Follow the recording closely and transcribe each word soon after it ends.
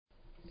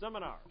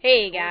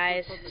Hey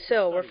guys,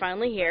 so we're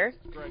finally here.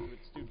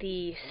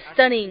 The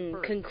stunning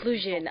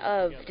conclusion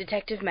of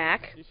Detective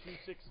Mac,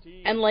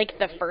 and like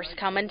the first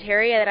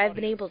commentary that I've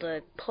been able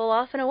to pull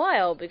off in a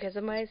while because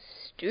of my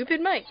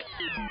stupid mic.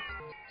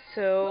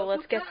 So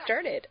let's get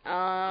started.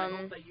 I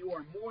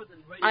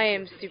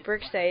am super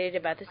excited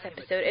about this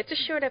episode. It's a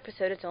short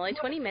episode, it's only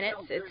 20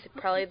 minutes. It's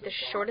probably the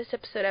shortest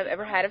episode I've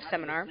ever had of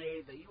Seminar.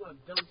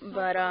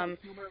 But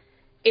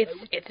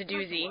it's a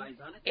doozy.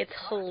 It's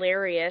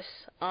hilarious.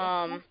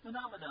 And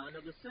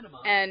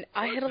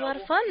I had a lot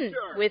of fun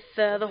with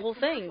the whole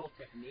thing.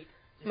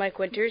 Mike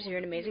Winters, you're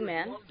an amazing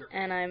man,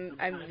 and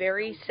I'm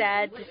very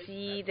sad to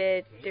see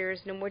that there's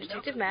no more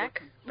Detective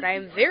Mac, but I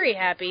am very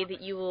happy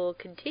that you will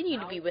continue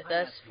to be with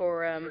us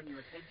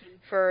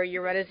for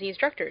your run as the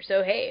instructor.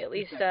 So hey, at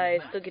least I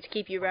still get to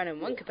keep you around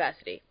in one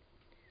capacity.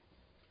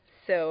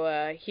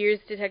 So here's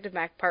Detective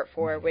Mac Part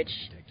 4, which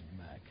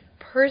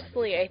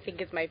personally I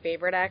think is my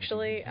favorite,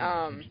 actually.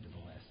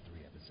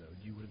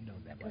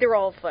 They're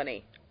all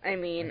funny. I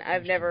mean,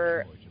 I've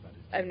never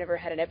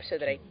had an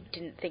episode that I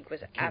didn't think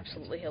was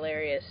absolutely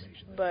hilarious,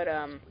 but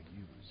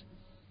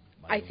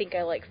I think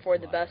I like 4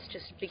 the best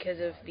just because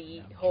of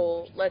the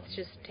whole let's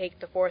just take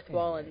the fourth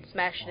wall and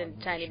smash it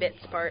into tiny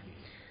bits part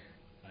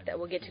that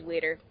we'll get to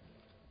later.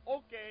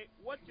 Okay,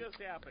 what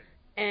just happened?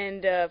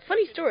 And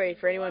funny story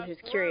for anyone who's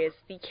curious,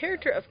 the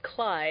character of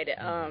Clyde,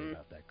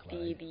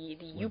 the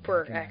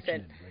Youper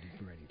accent,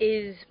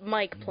 is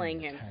Mike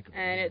playing him,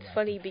 and it's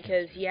funny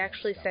because he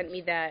actually sent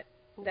me that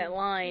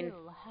line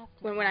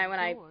when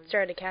I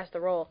started to cast the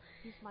role.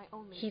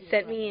 He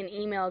sent me an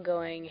email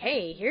going,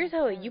 "Hey, here's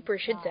how a Youper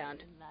should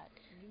sound,"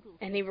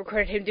 and he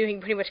recorded him doing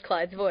pretty much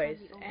Clyde's voice.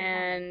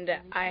 And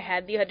I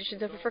had the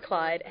auditions over for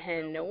Clyde,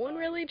 and no one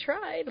really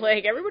tried.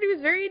 Like, everybody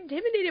was very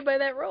intimidated by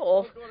that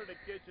role.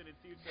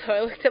 So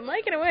I looked at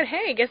Mike and I went,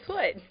 "Hey, guess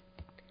what?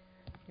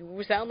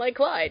 You sound like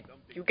Clyde.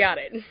 You got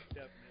it."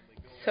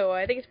 So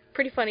I think it's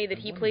pretty funny that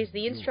he plays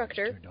the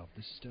instructor,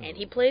 and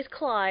he plays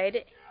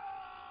Clyde,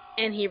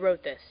 and he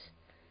wrote this.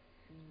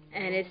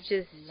 And it's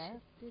just,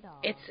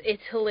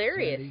 it's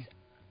hilarious.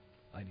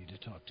 I need to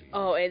talk to you.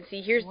 Oh, and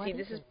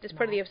this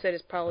part of the episode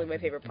is probably my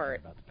favorite part.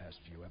 About the past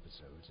few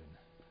episodes and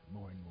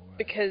more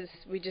because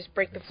we just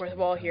break the fourth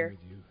wall here.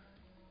 With you,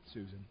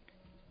 Susan.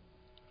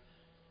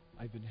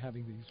 I've been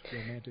having these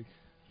romantic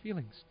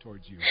feelings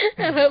towards you.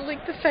 And I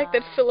like the fact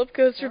that Philip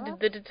goes from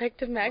the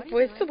Detective Mac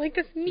voice to like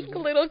this meek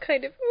little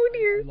kind of, oh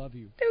dear, I love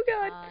you. Oh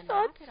God,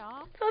 thoughts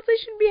I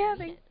shouldn't be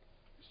having.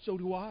 So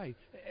do I.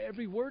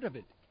 Every word of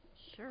it.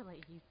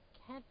 Surely you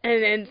can't.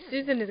 And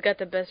Susan has got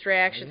the best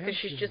reactions because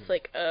she's just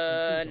like,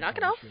 knock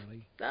it off.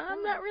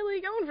 I'm not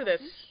really going for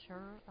this. Sure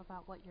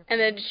about what you're and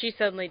then she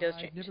suddenly does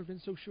change. I've never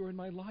been so sure in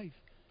my life.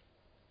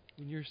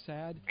 When you're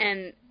sad,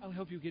 and I'll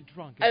help you get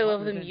drunk. I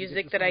love the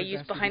music that I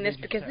use behind this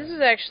because this is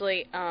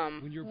actually,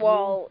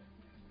 while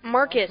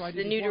Marcus,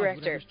 the new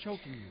director,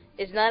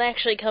 is not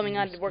actually coming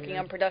on working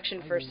on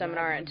production for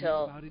Seminar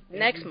until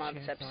next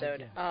month's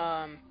episode.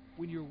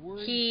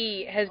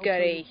 He has got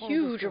a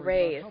huge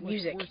array of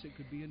music,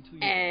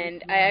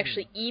 and I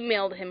actually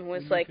emailed him and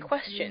was like,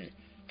 question,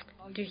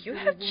 do you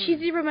have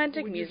cheesy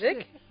romantic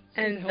music?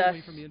 And thus,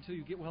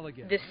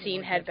 this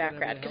scene had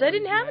background, because I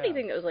didn't have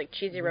anything that was like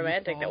cheesy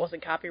romantic that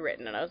wasn't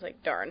copywritten, and I was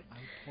like, darn.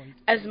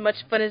 As much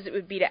fun as it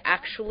would be to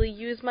actually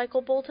use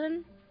Michael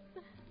Bolton,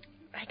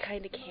 I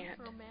kinda can't.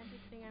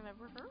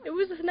 It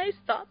was a nice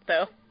thought,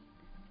 though.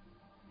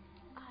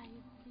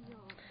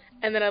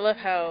 And then I love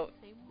how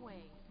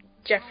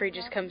Jeffrey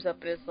just comes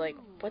up and is like,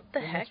 what the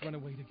heck? Let's run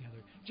away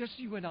together. Just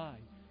you and I.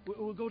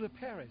 We'll go to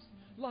Paris,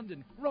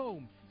 London,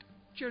 Rome,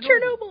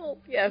 Chernobyl!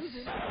 Yes.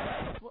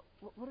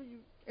 What are you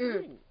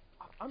doing?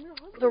 I'm your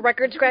husband. The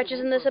record scratches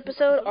in this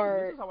episode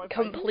are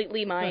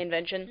completely my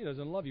invention. She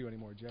doesn't love you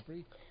anymore,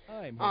 Jeffrey.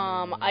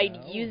 I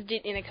used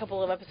it in a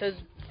couple of episodes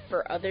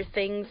for other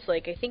things.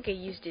 Like, I think I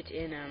used it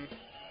in,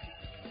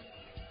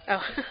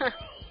 Oh.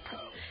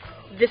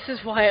 This is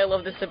why I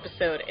love this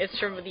episode. It's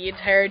from the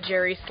entire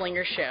Jerry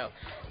Slinger show.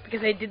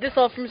 Because I did this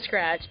all from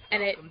scratch,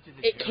 and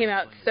it came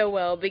out so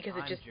well because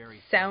it just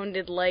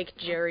sounded like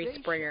Jerry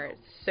Springer. It's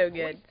so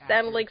good.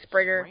 Sounded like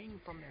Springer.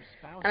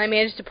 And I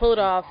managed to pull it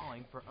off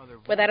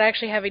without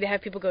actually having to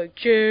have people go,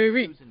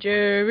 Jerry,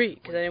 Jerry,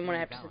 because I didn't want to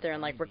have to sit there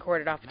and like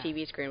record it off a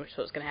TV screen, which is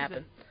what was going to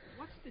happen.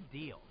 What's the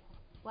deal?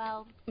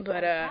 Well,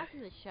 but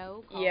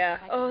yeah.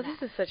 Oh,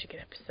 this is such a good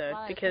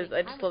episode because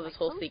I just love this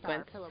whole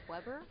sequence,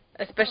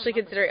 especially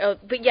considering.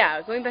 But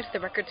yeah, going back to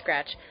the record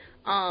scratch,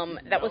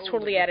 that was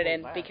totally added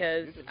in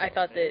because I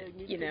thought that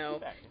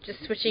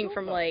just switching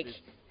from like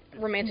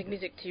romantic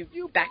music to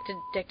back to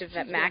Detective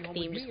Mac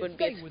theme just wouldn't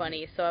be as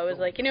funny. So I was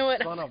like, you know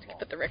what? I'm just gonna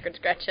put the record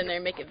scratch in there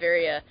and make it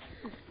very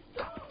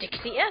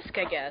Dixie-esque,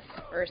 I guess,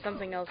 or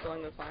something else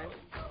along those lines.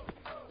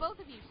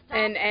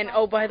 And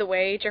oh, by the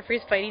way,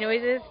 Jeffrey's fighting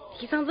noises,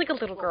 he sounds like a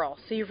little girl,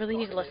 so you really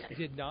need to listen.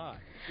 Did not.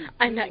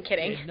 I'm not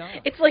kidding.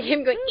 It's like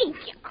him going,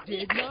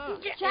 Did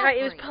not.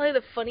 It was probably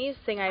the funniest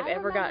thing I've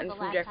ever gotten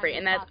from Jeffrey,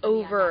 and that's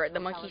over the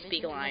monkey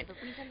speak line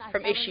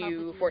from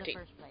issue 14.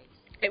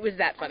 It was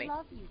that funny. I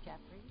love you, Jeffrey.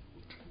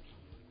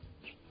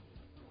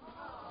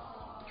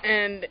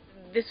 And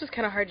this was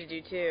kind of hard to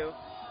do, too.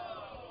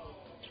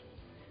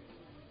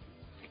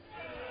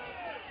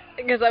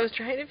 Because I was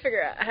trying to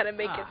figure out how to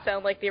make it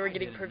sound like they were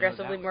getting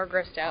progressively more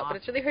grossed out, but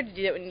it's really hard to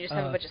do that when you just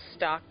have a bunch of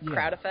stock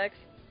crowd effects.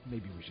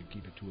 Maybe we should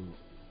keep it to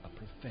a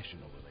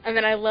professional relationship. And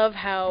then I love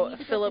how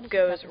Philip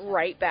goes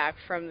right back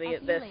from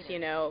this, you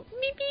know,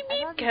 beep beep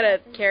beep kind of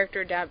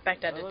character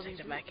back down to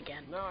Detective Mac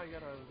again. Now I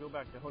gotta go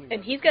back to honing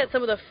And he's got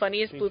some of the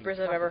funniest bloopers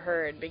I've ever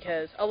heard,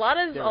 because a lot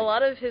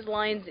of his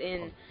lines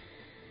in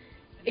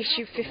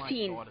issue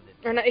 15,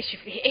 or not issue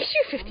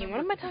 15. What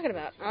am I talking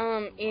about?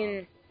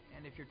 In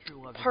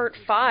part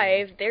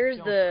 5, there's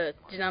the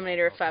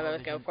denominator of 5 I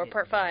was going for.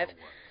 Part 5.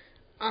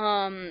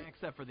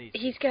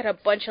 He's got a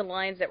bunch of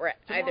lines that were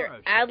either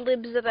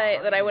ad-libs that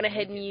I went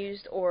ahead and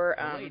used, or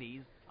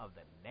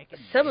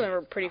some of them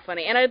are pretty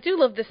funny. And I do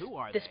love this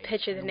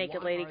pitch of the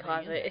Naked Lady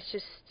Closet. It's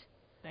just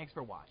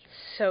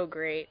so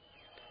great.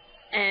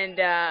 And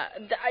the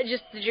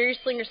Jerry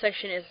Slinger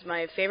section is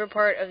my favorite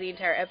part of the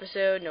entire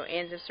episode. No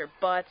ands, ifs, or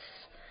buts.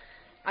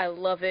 I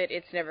love it.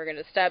 It's never going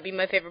to stop being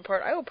my favorite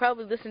part. I will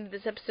probably listen to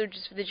this episode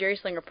just for the Jerry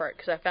Slinger part,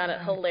 because I found it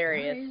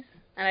hilarious.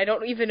 And I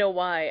don't even know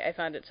why I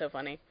found it so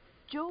funny.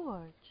 George,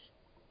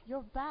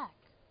 you're back.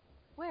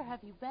 Where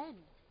have you been?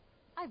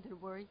 I've been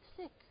worried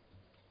sick.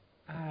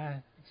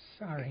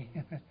 Sorry.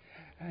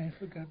 I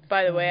forgot.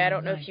 By the way, I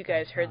don't know if you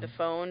guys heard the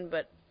phone,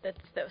 but that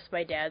was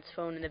my dad's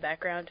phone in the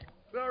background.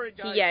 Sorry,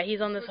 guys. Yeah, he's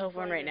on the cell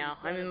phone right now.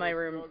 I'm in my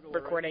room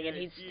recording, and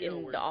he's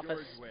in the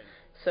office.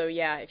 So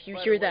yeah, if you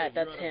hear that,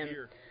 that's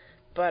him.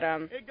 But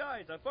Hey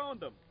guys, I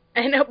found them.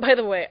 And by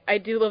the way, I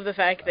do love the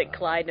fact that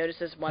Clyde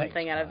notices one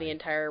thing out of the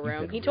entire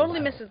room. He totally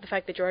misses the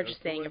fact that George is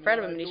standing in front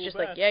of him, and he's just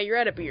like, yeah, you're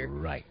out of beer.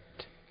 Right.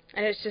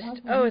 And it's just,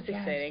 oh, it's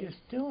exciting.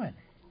 Just doing?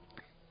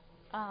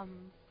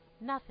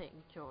 Nothing,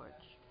 George.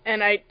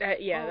 And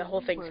yeah, the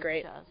whole thing's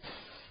great.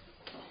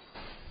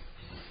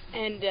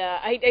 And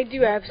I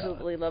do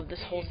absolutely love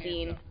this whole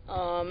scene.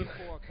 It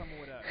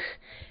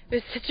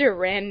was such a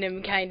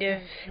random kind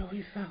of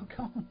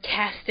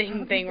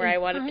casting thing where I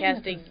wanted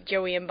casting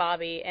Joey and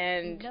Bobby,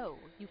 and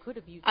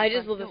I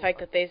just love the fact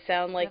that they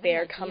sound like they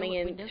are coming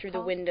in through the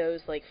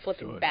windows like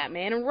flipping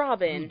Batman and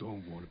Robin.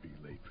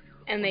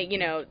 And they, you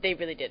know, they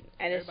really did.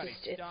 And it's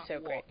so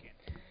great.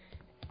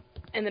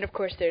 And then of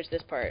course there's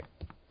this part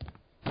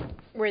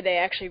where they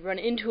actually run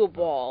into a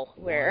wall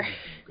where,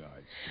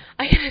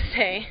 I gotta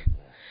say,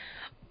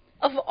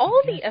 of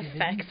all the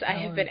effects I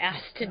have been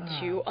asked to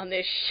do on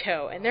this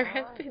show, and there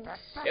have been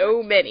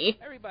so many,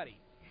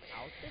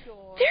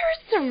 there are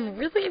some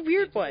really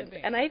weird ones.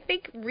 And I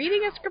think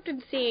reading a script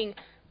and seeing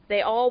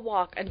they all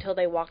walk until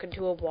they walk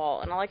into a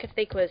wall, and all I could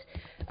think was,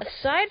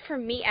 aside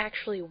from me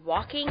actually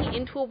walking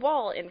into a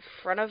wall in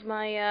front of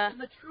my,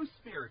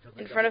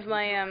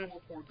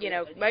 you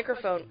know,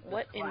 microphone,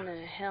 what in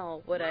the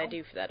hell would I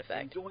do for that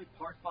effect?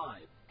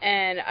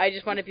 And I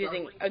just wound up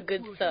using a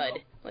good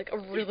thud, like a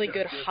really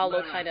good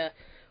hollow kind of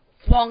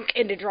wonk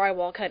into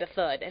drywall kind of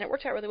thud, and it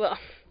worked out really well.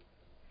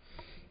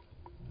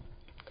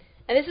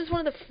 And this is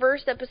one of the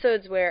first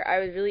episodes where I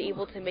was really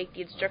able to make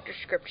the instructor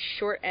script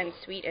short and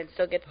sweet and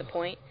still get to the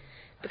point,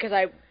 because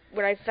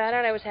when I found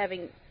out I was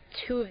having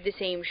two of the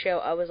same show,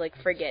 I was like,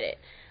 forget it.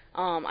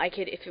 I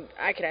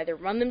could either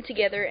run them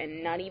together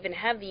and not even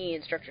have the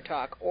instructor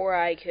talk, or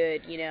I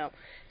could, you know,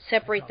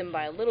 separate them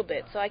by a little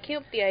bit. So I came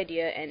up with the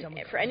idea, and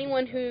for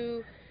anyone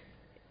who,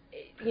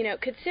 you know,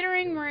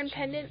 considering we're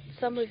independent,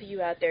 some of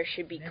you out there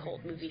should be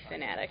cult movie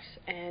fanatics,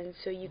 and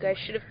so you guys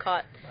should have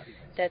caught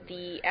that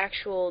the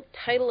actual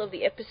title of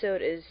the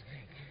episode is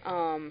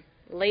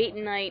Late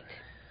Night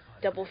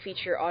Double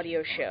Feature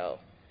Audio Show,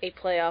 a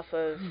play off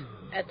of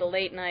At the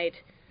Late Night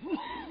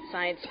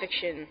Science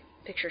Fiction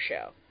Picture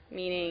Show,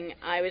 meaning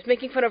I was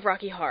making fun of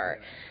Rocky Horror.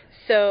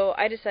 So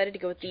I decided to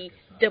go with the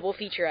double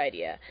feature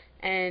idea.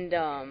 And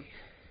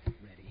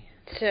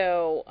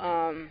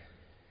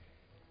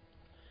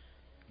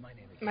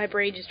my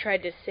brain just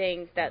tried to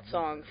sing that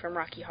song from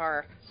Rocky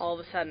Horror all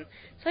of a sudden.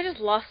 So I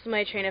just lost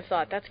my train of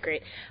thought. That's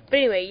great. But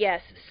anyway,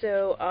 yes,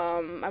 so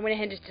I went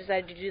ahead and just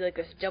decided to do like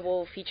this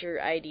double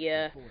feature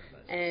idea,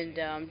 and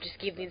just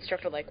gave the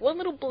instructor like one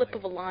little blip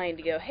of a line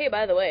to go, hey,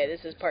 by the way,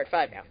 this is part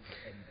 5 now.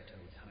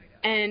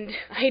 And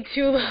I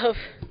do love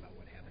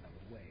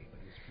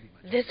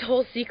this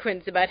whole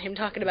sequence about him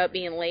talking about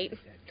being late.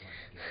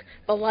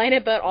 The line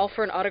about all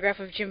for an autograph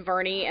of Jim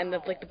Varney and the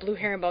blue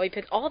hair and bobby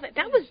pins, all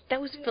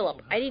that was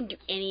Philip. I didn't do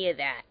any of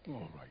that.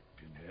 All right,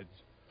 pinheads.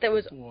 That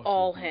was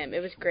all him. It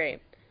was great.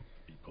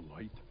 Be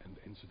polite and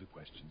answer the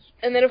questions.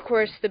 And then of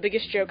course the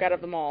biggest joke out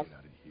of them all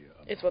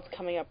is what's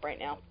coming up right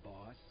now. The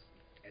boss,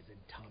 as in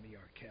Tommy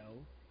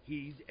Arkell,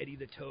 he's Eddie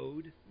the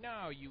Toad.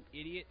 No, you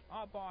idiot.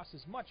 Our boss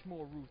is much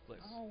more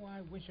ruthless. Oh, I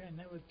wish I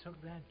never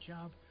took that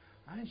job.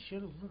 I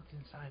should have looked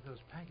inside those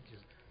packages.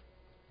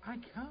 I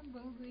can't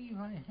believe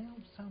I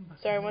helped somebody.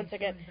 Sorry, one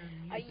second.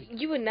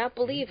 You would not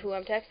believe who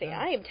I'm texting.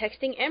 I am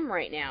texting Em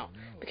right now,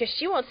 because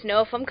she wants to know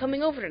if I'm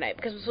coming over tonight,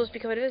 because I'm supposed to be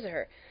coming to visit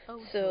her. Oh,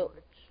 so,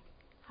 George,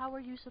 how are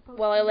you supposed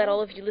while to I let know?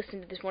 all of you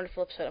listen to this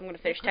wonderful episode, I'm going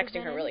to finish There could've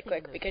texting her been really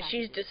anything quick, in because those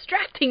she's packages.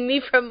 distracting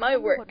me from my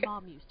Remember work. what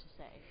Mom used to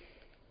say.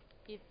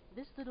 If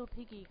This little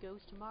piggy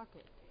goes to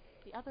market.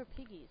 The other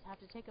piggies have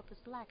to take up the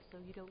slack so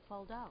you don't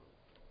fall down.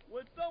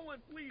 Would someone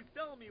please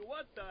tell me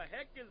what the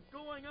heck is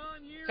going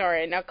on here?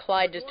 Sorry, now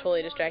Clyde just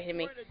totally distracted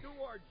me.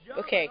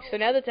 Okay, so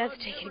now that that's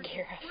taken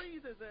care of,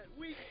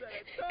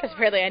 because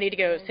apparently I need to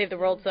go save the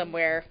world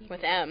somewhere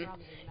with M.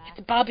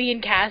 It's Bobby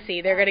and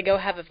Cassie. They're gonna go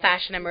have a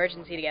fashion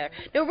emergency together.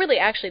 No, really,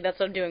 actually, that's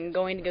what I'm doing. I'm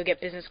going to go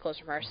get business clothes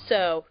from her.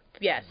 So,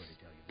 yes,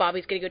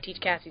 Bobby's gonna go teach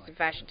Cassie some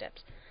fashion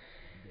tips.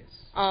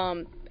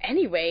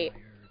 Anyway,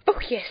 oh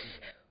yes,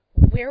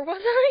 where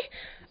was I?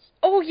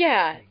 Oh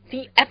yeah,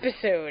 the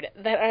episode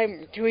that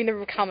I'm doing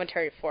the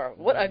commentary for.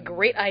 What a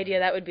great idea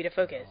that would be to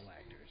focus.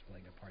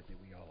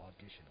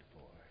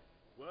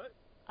 What?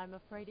 I'm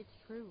afraid it's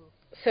true.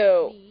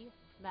 So, Me,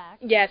 Mac,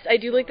 yes, I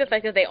do like the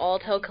fact that they all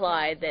tell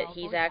Clyde that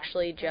he's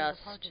actually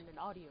just,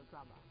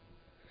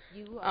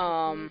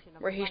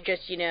 where he's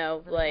just, you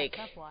know, like,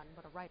 one,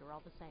 but a writer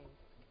all the same.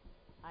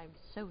 I'm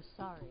so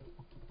sorry.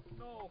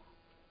 No,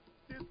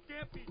 this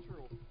can't be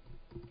true.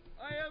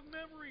 I have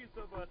memories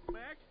of us,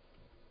 Mac.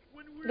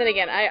 then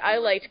again, I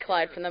liked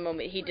Clyde from the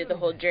moment he did the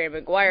whole Jerry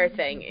Maguire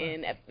thing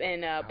in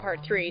part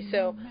 3,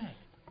 so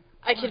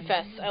I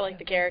confess, I like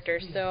the character,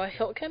 so I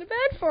felt kind of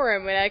bad for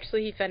him when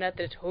actually he found out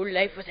that his whole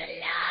life was a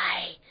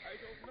lie.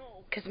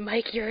 Because,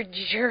 Mike, you're a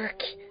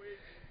jerk.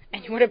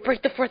 And you want to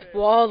break the fourth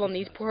wall on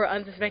these poor,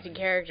 unsuspecting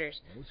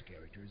characters. Most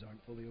characters aren't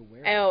fully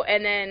aware. Oh,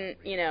 and then,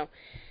 you know,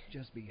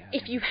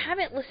 if you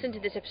haven't listened to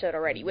this episode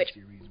already, which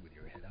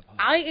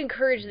I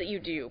encourage that you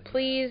do,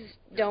 please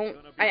don't.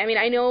 I mean,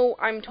 I know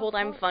I'm told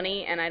I'm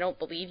funny, and I don't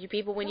believe you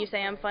people when you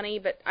say I'm funny,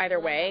 but either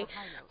way,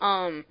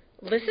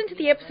 listen to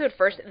the episode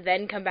first,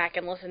 then come back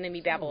and listen to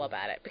me babble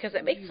about it, because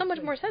it makes so much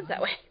more sense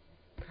that way.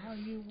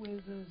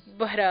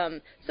 But,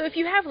 so if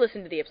you have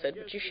listened to the episode,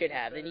 which you should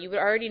have, then you would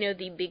already know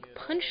the big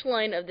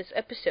punchline of this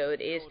episode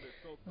is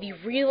the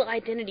real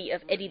identity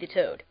of Eddie the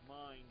Toad.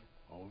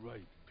 All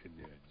right,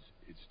 Pinheads,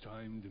 it's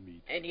time to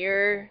meet. And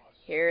here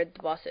the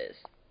boss is.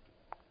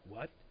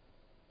 What?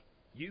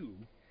 You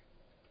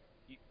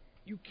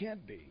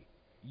can't be.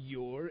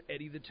 You're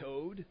Eddie the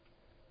Toad?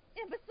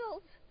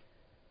 Imbeciles!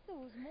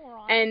 Those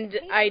morons. And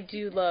I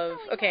do love...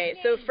 Okay,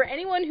 so for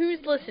anyone who's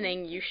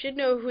listening, you should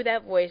know who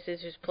that voice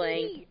is who's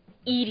playing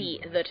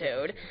Edie the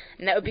Toad,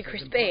 and that would be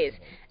Chris Bays.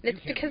 And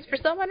it's because for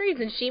some odd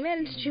reason she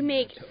managed to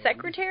make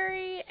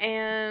secretary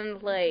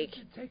and, like,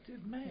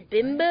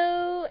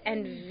 bimbo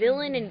and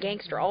villain and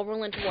gangster all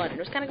roll into one. It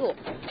was kind of cool.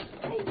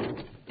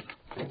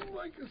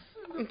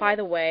 And by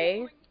the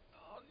way,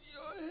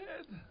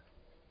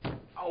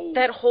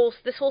 this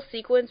whole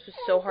sequence was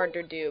so hard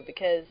to do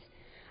because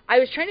I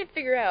was trying to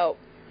figure out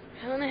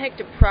how in the heck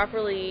to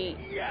properly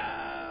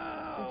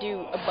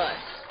do a bus.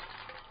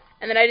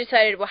 And then I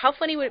decided, well, how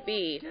funny would it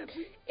be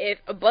if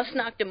a bus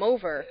knocked him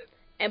over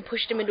and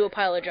pushed him into a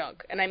pile of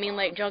junk? And I mean,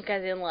 like, junk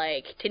as in,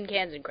 like, tin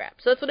cans and crap.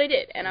 So that's what I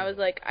did. And I was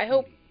like, I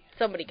hope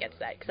somebody gets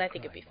that, because I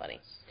think it'd be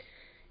funny.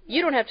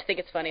 You don't have to think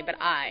it's funny, but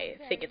I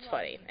think it's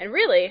funny. And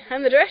really,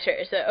 I'm the director,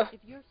 so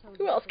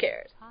who else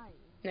cares?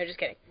 No, just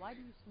kidding. Why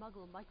do you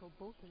smuggle Michael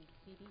Bolton's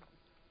CDs?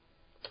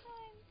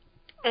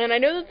 And I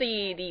know that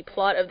the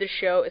plot of the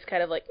show is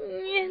kind of like,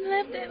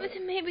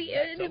 maybe,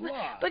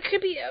 but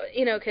could be,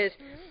 you know, because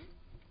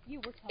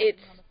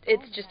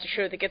it's just a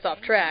show that gets off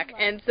track.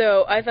 And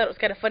so I thought it was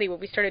kind of funny when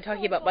we started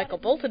talking about Michael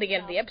Bolton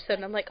again in the episode,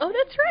 and I'm like, oh,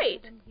 that's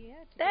right.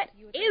 That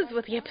is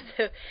what the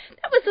episode,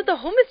 that was what the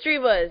whole mystery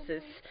was,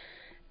 is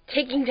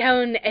taking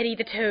down Eddie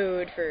the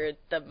Toad for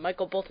the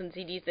Michael Bolton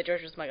CDs that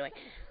George was smuggling.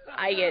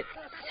 I get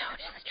so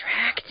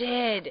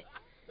distracted.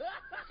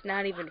 It's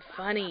not even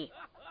funny.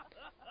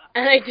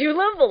 And I do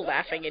love the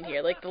laughing in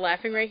here. Like, the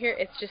laughing right here,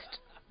 it's just,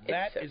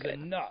 it's so good. That is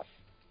enough.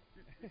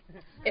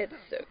 It's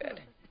so good.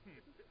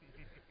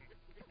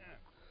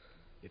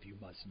 If you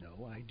must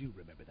know, I do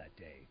remember that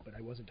day, but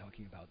I wasn't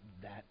talking about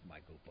that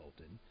Michael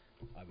Bolton.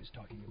 I was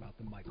talking about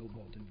the Michael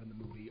Bolton from the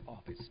movie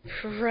Office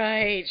Space.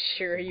 Right,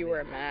 sure you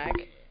were, Mac.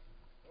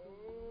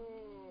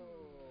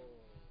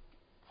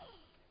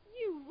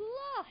 You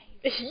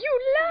lied! You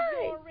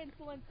lied! Your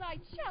insolence, I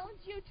challenge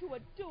you to a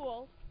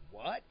duel.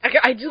 What?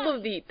 I do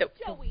love the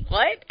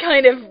what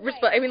kind of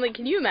response. I mean, like,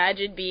 can you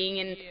imagine being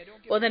in...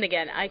 Well, then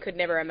again, I could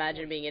never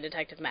imagine being in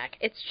Detective Mac.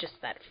 It's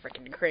just that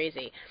freaking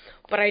crazy.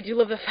 But I do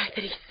love the fact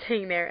that he's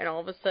sitting there and all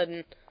of a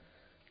sudden,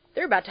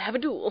 they're about to have a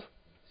duel.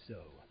 So,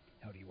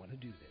 how do you want to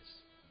do this?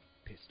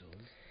 Pistols?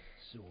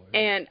 Swords?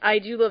 And I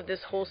do love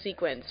this whole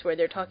sequence where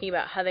they're talking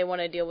about how they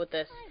want to deal with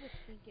this. I was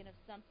thinking of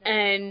something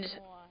And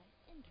more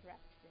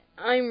interesting.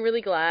 I'm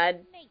really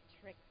glad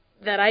Matrix.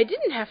 that I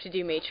didn't have to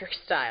do Matrix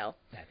style.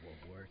 That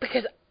won't work.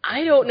 Because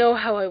I don't know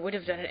how I would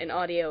have done it in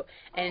audio.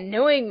 And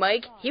knowing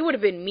Mike, he would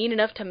have been mean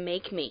enough to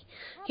make me.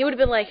 He would have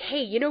been like,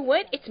 hey, you know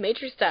what? It's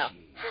Matrix style.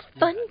 Have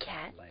fun,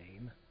 cat.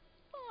 Lame.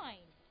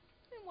 Fine.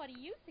 Then what do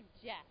you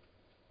suggest?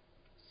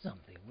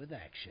 Something with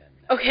action.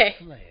 Okay.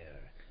 Flair.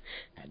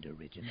 And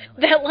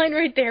originality. That line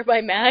right there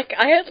by Mac,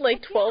 I had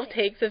like 12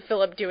 takes of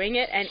Philip doing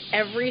it, and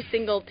every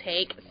single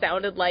take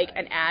sounded like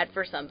an ad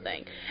for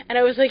something. And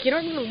I was like, you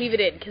don't need to leave it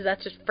in, because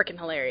that's just freaking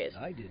hilarious.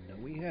 I didn't know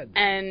we had.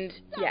 And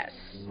yes,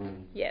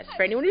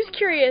 for anyone who's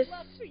curious,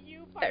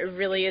 that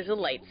really is a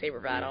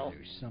lightsaber battle.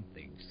 There's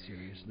something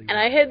seriously. And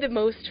I had the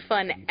most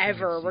fun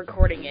ever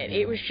recording it.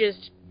 It was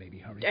just,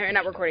 or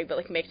not recording, but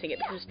like mixing it,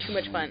 because it was too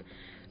much fun.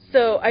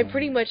 So I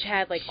pretty much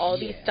had like all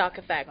these stock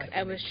effects.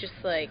 I was just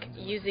like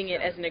using it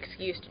as an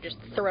excuse to just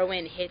throw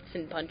in hits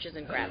and punches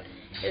and crap.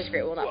 It was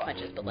great. Well, not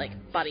punches, but like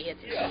body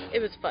hits and stuff. It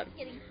was fun.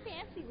 Getting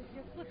fancy with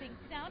your flipping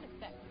sound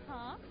effects,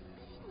 huh?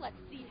 Let's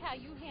see how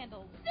you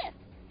handle this.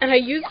 And I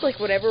used like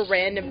whatever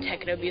random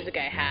techno music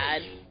I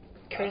had,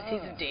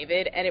 courtesies of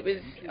David, and it was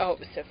so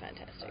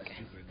fantastic.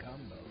 Super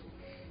combo,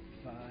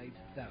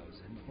 5,000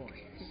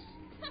 points.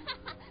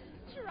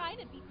 Try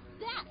to beat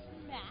that,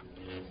 Mac.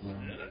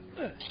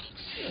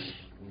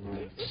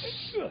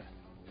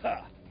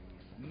 Ha!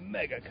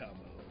 Mega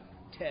combo,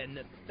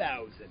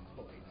 10,000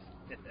 points.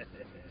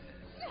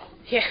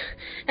 Yeah,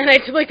 and I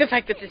do like the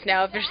fact that this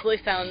now officially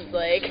sounds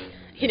like,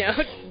 you know,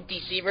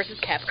 DC versus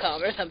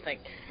Capcom or something.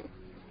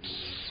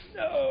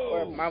 No!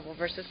 Or Marvel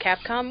versus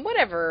Capcom,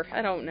 whatever.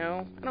 I don't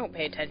know. I don't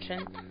pay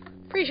attention.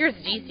 Pretty sure it's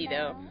DC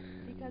though.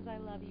 Because I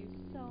love you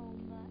so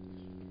much,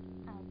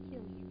 I'll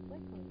kill you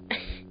quickly.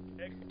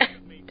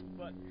 Excuse me,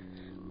 but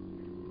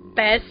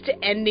Best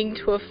ending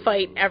to a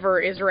fight ever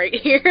is right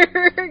here.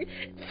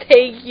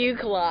 Thank you,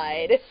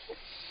 Clyde.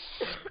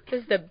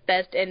 This is the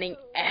best ending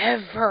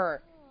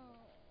ever.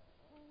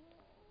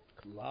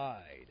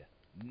 Clyde,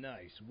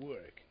 nice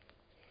work.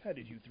 How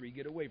did you three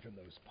get away from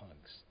those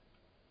punks?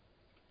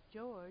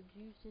 George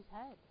used his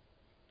head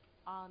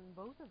on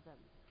both of them.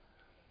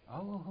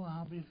 Oh,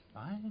 I'll be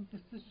fine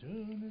just as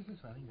soon as the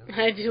sun goes.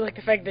 I do like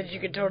the fact that you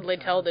can totally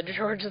tell that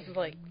George is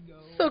like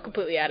so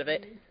completely out of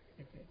it.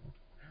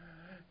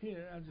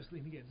 Here, I'm just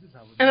leaning against this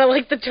oven. And I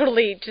like the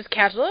totally just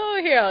casual, oh,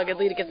 here, I'll get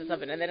lead against this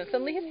oven. And then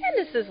suddenly his hand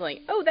is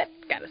sizzling. Oh, that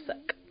gotta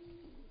suck.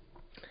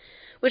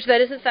 Which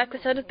that is in fact the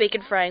sound of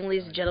bacon frying,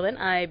 ladies and gentlemen.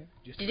 I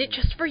did it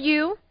just for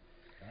you.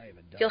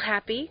 Feel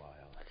happy.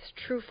 It's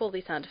true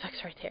Foley sound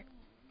effects right there.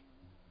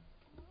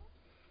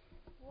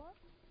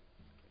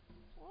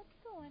 What's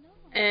going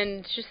on?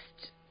 And just,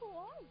 Who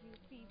are you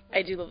people?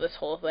 I do love this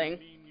whole thing.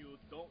 mean you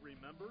don't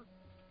remember?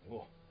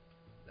 Oh,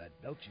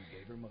 that belt you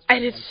gave her must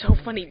And it's so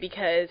funny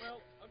because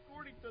Well,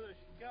 according to the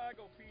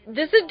Chicago PD,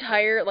 this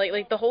entire,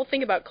 like the whole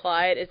thing about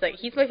Clyde is like,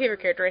 he's my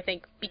favorite character, I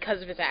think,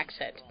 because of his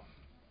accent.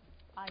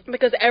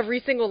 Because every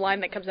single line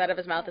that comes out of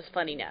his mouth is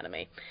funny now to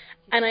me.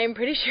 And I'm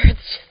pretty sure it's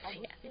just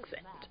the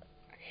accent.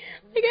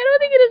 Like, I don't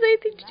think it has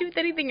anything to do with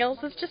anything else.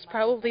 It's just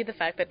probably the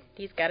fact that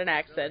he's got an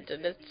accent,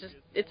 and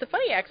it's a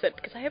funny accent,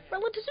 because I have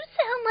relatives who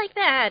sound like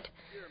that.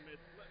 here, miss,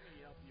 let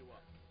me help you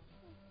up.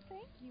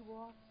 Thank you,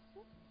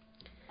 officer.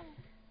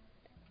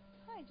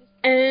 I just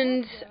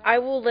And I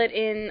will let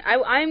in,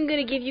 I'm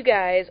going to give you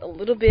guys a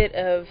little bit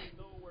of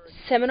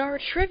seminar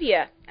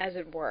trivia, as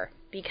it were,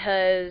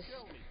 because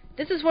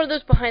this is one of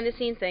those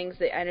behind-the-scenes things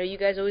that I know you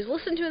guys always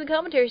listen to in the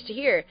commentaries to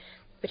hear,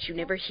 but you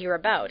never hear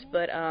about.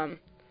 But,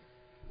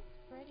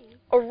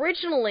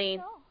 originally,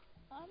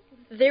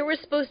 there was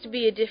supposed to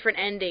be a different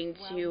ending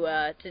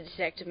to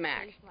Detective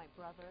Mac.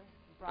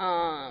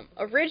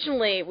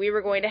 Originally, we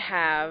were going to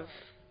have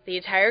the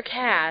entire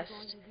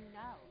cast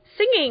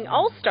singing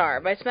All-Star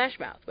by Smash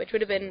Mouth, which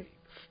would have been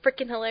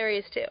freaking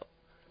hilarious, too.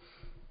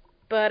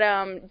 But,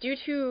 due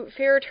to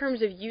fairer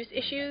terms of use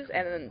issues,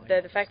 and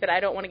the fact that I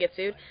don't want to get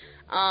sued,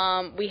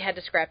 we had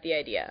to scrap the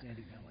idea.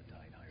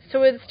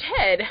 So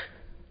instead,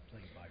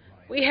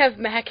 we have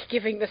Mac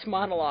giving this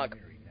monologue.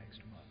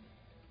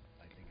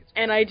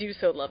 And I do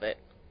so love it.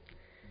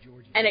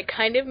 And it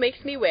kind of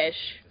makes me wish,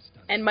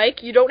 and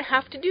Mike, you don't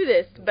have to do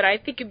this, but I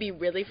think it'd be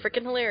really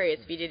freaking hilarious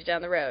if you did it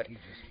down the road.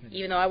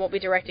 Even though I won't be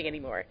directing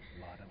anymore.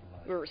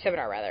 Or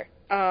seminar, rather.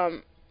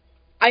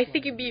 I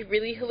think it'd be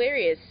really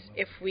hilarious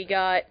if we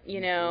got, you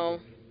know,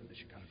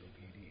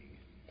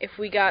 if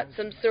we got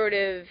some sort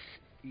of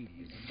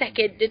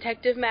second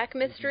Detective Mac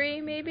mystery,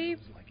 maybe?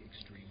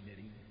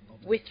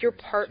 With your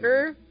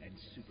partner?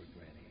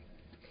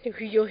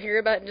 Who you'll hear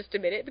about in just a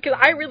minute. Because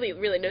I really,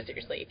 no,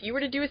 seriously. If you were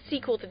to do a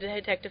sequel to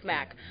Detective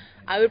Mac,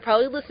 I would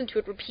probably listen to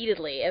it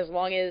repeatedly as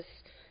long as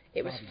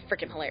it was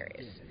freaking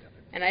hilarious.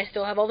 And I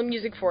still have all the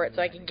music for it,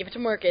 so I can give it to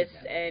Marcus.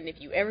 And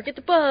if you ever get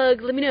the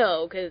bug, let me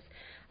know, because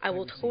I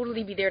will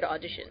totally be there to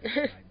audition.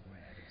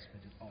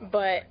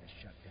 But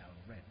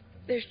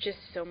there's just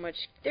so much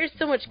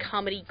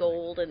comedy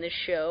gold in this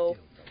show.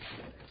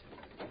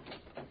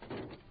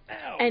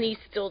 And he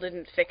still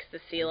didn't fix the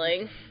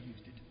ceiling.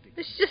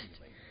 There's just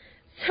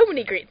so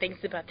many great things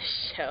about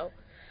this show.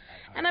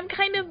 And I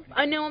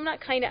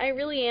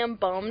really am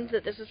bummed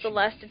that this is the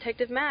last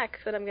Detective Mac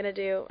that I'm gonna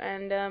do.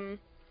 And,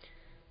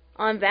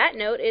 on that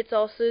note, it's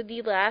also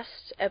the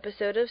last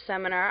episode of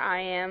Seminar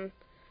I am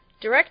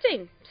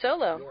directing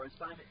solo.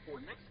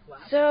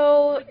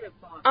 So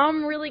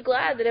I'm really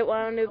glad that it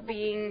wound up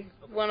being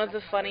one of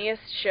the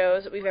funniest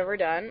shows that we've ever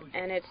done,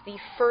 and it's the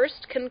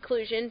first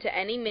conclusion to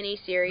any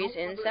miniseries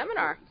in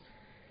Seminar.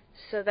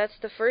 So that's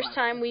the first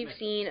time we've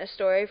seen a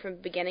story from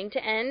beginning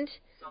to end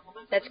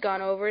that's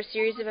gone over a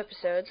series of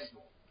episodes.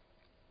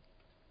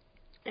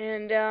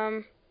 And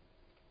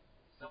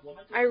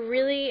I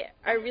really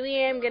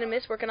am gonna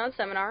miss working on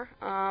Seminar.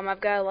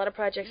 I've got a lot of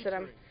projects that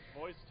I'm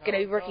gonna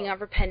be working on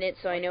for Pendant,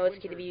 so I know it's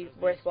gonna be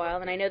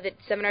worthwhile. And I know that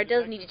Seminar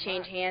does need to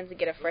change hands and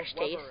get a fresh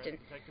taste.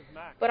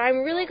 But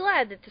I'm really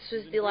glad that this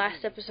was the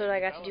last episode I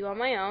got to do on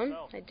my own.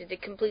 I did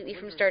it completely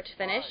from start to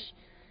finish,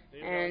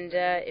 and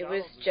it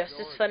was just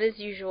as fun as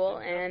usual.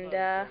 And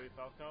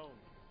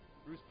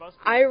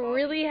I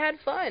really had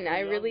fun.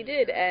 I really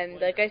did. And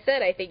like I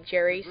said, I think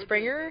Jerry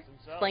Springer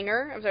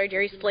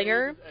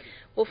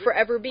will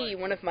forever be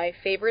one of my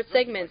favorite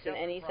segments in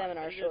any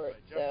Seminar short.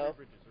 So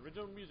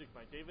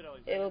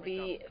it'll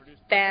be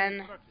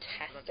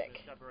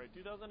fantastic.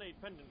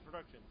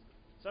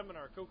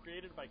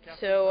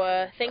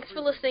 So thanks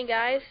for listening,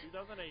 guys.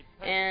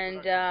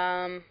 And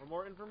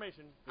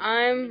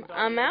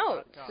I'm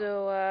out.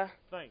 So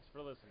thanks for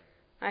listening.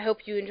 I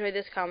hope you enjoyed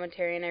this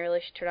commentary, and I really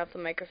should turn off the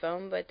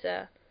microphone, but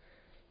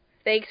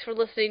thanks for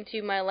listening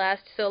to my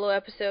last solo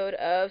episode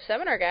of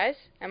Seminar, guys,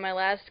 and my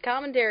last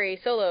commentary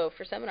solo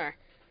for Seminar.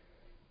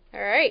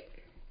 Alright,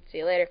 see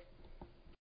you later.